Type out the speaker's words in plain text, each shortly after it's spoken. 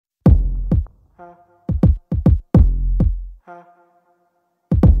I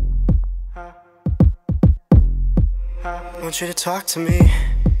want you to talk to me.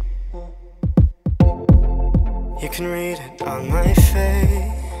 You can read it on my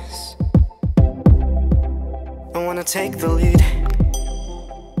face. I wanna take the lead,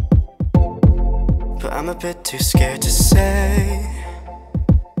 but I'm a bit too scared to say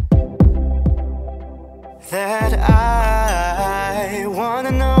that I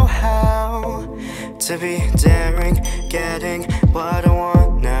wanna know how to be daring, getting what I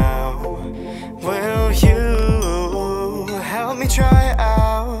want now. Will you help me try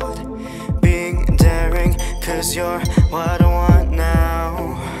out being daring, 'cause you're what I want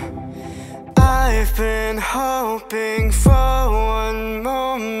now. I've been hoping for one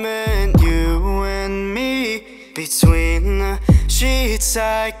moment, you and me between the sheets.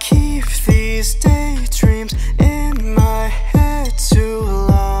 I keep these daydreams in my head too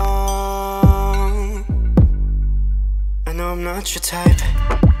long. I know I'm not your type,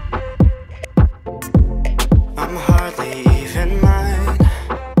 I'm hardly even mine,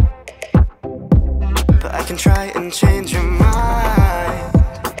 but I can try and change your mind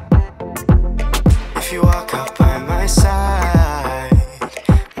if you walk up by my side.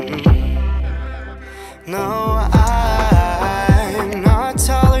 No, I'm not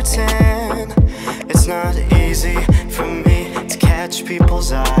tall or tan. It's not easy for me to catch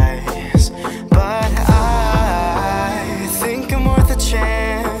people's eyes, but I think I'm worth a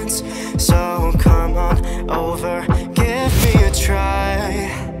chance. So come on over, give me a try.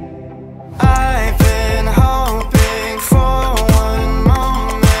 I've been hoping for one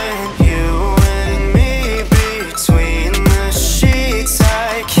moment, you and me between the sheets.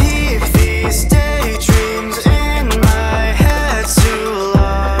 I keep these daydreams in my head too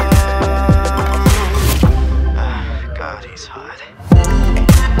long. God, he's hot.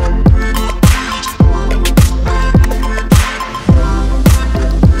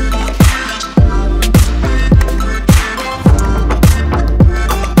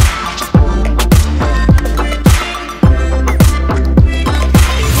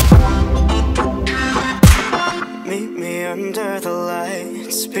 Under the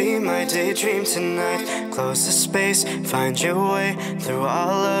lights, be my daydream tonight. Close the space, find your way through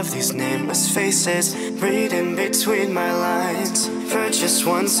all of these nameless faces. Read in between my lines for just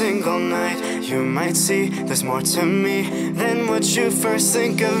one single night. You might see there's more to me than what you first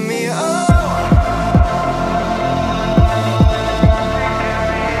think of me. Oh,